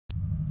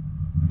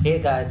Hey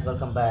guys,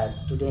 welcome back.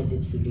 Today in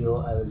this video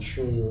I will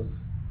show you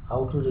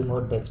how to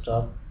remote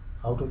desktop,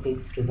 how to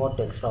fix remote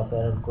desktop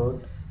error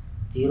code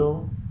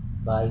 0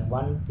 by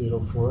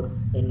 104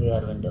 in your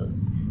Windows.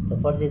 So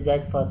for this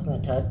guys, first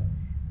method,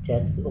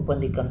 just open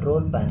the control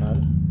panel,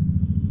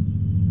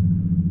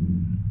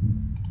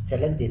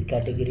 select this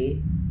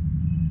category,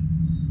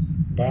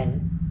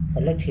 then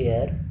select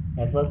here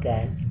network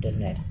and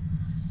internet,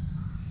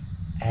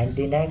 and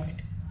the next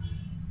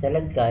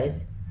select guys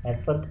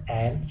network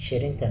and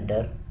sharing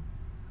center.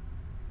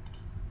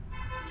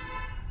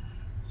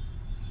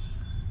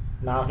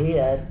 Now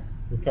here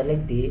you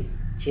select the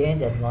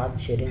change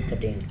advanced sharing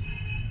settings.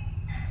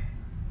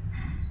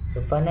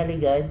 So finally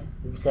guys,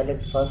 you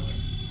select first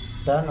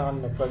turn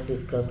on network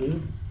discovery,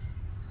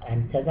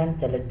 and second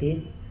select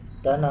the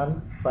turn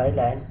on file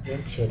and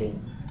print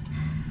sharing.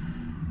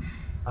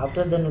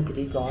 After then you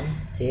click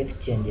on save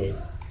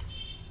changes.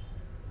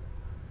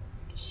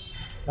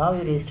 Now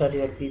you restart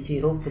your PC,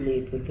 hopefully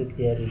it will fix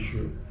your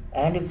issue,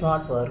 and if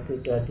not work,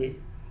 you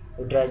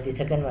try the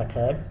second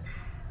method.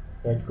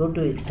 Let's go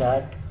to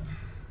start,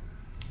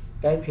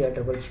 type here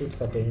troubleshoot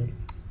settings,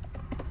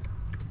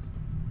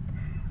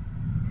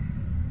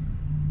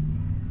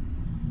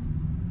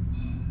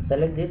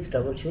 select this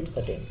troubleshoot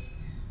settings,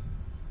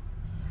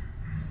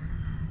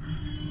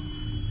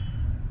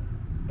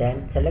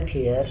 then select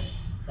here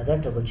other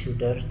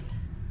troubleshooters,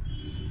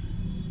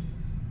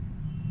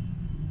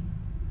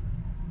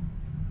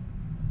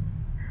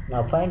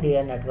 now find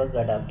here network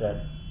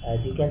adapter.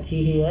 As you can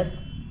see here,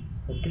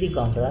 click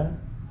on run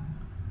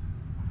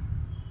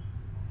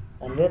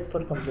and wait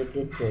for complete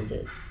this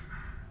process.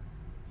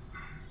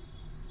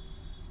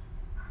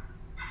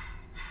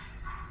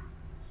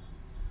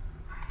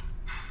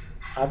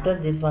 After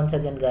this, once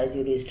again guys,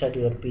 you restart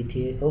your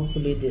PC,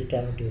 hopefully this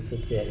time it will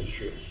fix your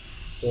issue.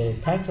 So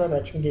thanks for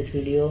watching this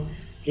video.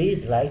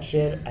 Please like,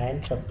 share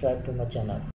and subscribe to my channel.